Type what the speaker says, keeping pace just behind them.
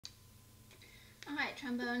Alright,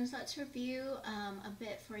 trombones, let's review a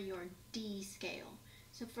bit for your D scale.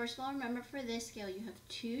 So first of all, remember for this scale you have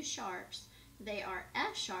two sharps. They are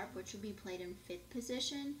F sharp, which will be played in 5th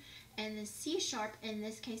position, and the C sharp, in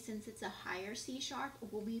this case since it's a higher C sharp,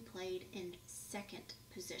 will be played in 2nd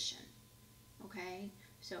position. Okay,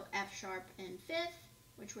 so F sharp in 5th,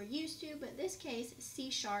 which we're used to, but this case C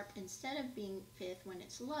sharp, instead of being 5th when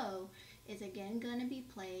it's low, is again going to be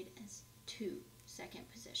played as 2nd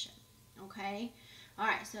position. Okay,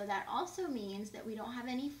 alright, so that also means that we don't have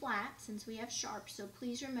any flats since we have sharps, so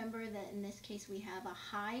please remember that in this case we have a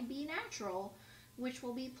high B natural, which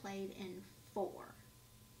will be played in 4.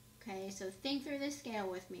 Okay, so think through this scale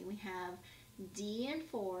with me. We have D in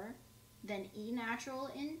 4, then E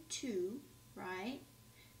natural in 2, right?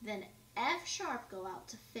 Then F sharp go out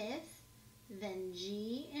to 5th, then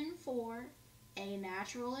G in 4, A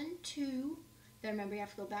natural in 2, then remember you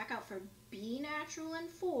have to go back out for B natural in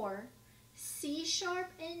 4, C sharp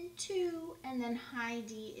in 2, and then high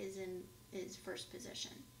D is 1st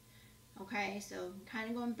position. Okay, so kind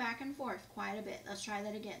of going back and forth quite a bit. Let's try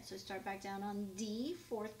that again. So start back down on D,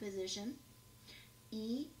 4th position,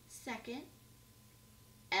 E 2nd,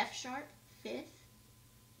 F sharp 5th,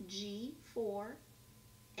 G 4,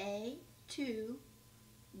 A 2,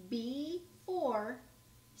 B 4,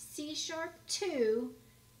 C sharp 2,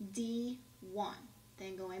 D 1.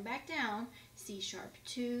 Then going back down, C sharp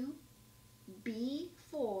 2, B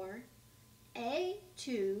 4, A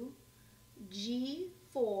 2, G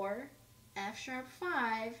 4, F sharp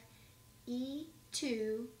 5, E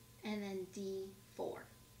 2, and then D 4.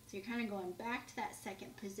 So you're kind of going back to that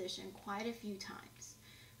 2nd position quite a few times.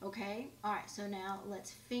 Okay, alright, so now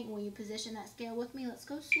let's think, will you position that scale with me? Let's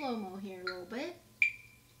go slow-mo here a little bit.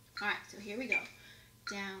 Alright, so here we go.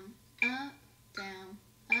 Down, up,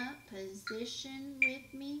 position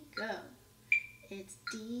with me, go. It's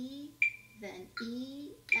D, then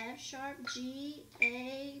E, F sharp, G,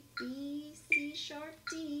 A, B, C sharp,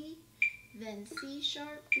 D, then C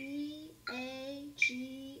sharp, B, A,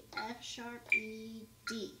 G, F sharp, E,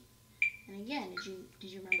 D. And again, did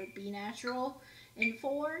you remember B natural in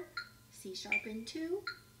 4, C sharp in 2?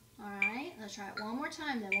 Alright, let's try it one more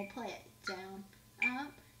time, then we'll play it. Down,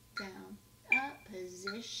 up,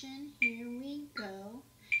 position, here we go.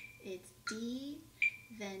 It's D,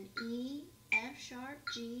 then E, F sharp,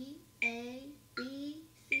 G, A, B,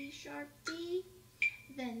 C sharp, D,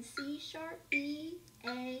 then C sharp, B,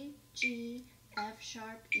 A, G, F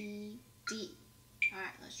sharp, E, D.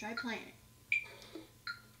 Alright, let's try playing it.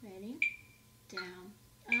 Ready? Down,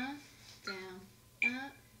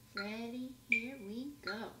 up, ready, here we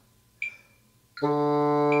go.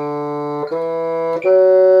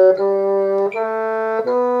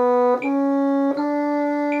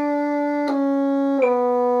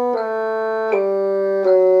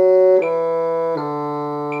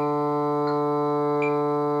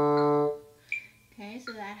 Okay,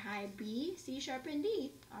 so that high B, C sharp, and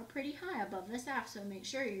D are pretty high above the staff, so make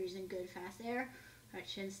sure you're using good fast air. That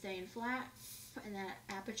chin staying flat, and that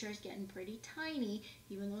aperture is getting pretty tiny.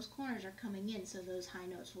 Even those corners are coming in, so those high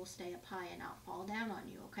notes will stay up high and not fall down on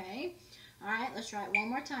you, okay? Alright, let's try it one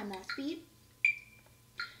more time, that speed.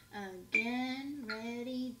 Again,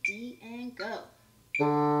 ready, D, and go.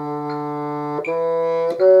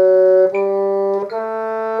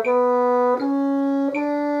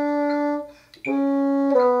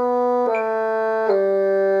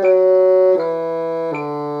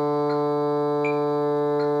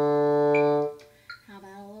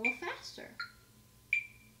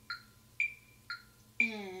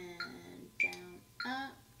 And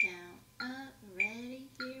down, up, ready,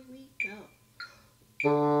 here we go.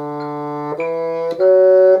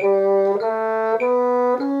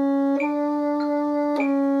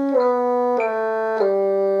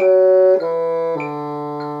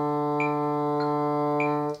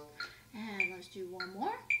 And let's do one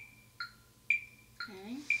more.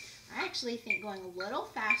 Okay. I actually think going a little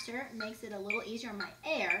faster makes it a little easier on my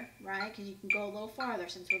air, right? Because you can go a little farther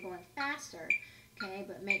since we're going faster. Okay,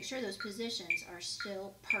 but make sure those positions are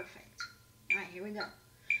still perfect. All right, here we go.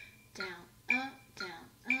 Down, up,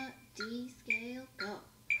 D scale, go.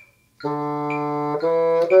 All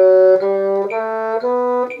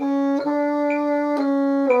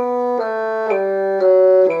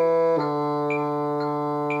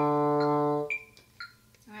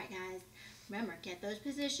right, guys, remember, get those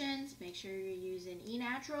positions. Make sure you're using E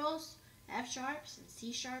naturals, F sharps, and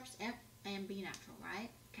C sharps, and B natural, right?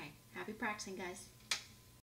 Okay, happy practicing, guys.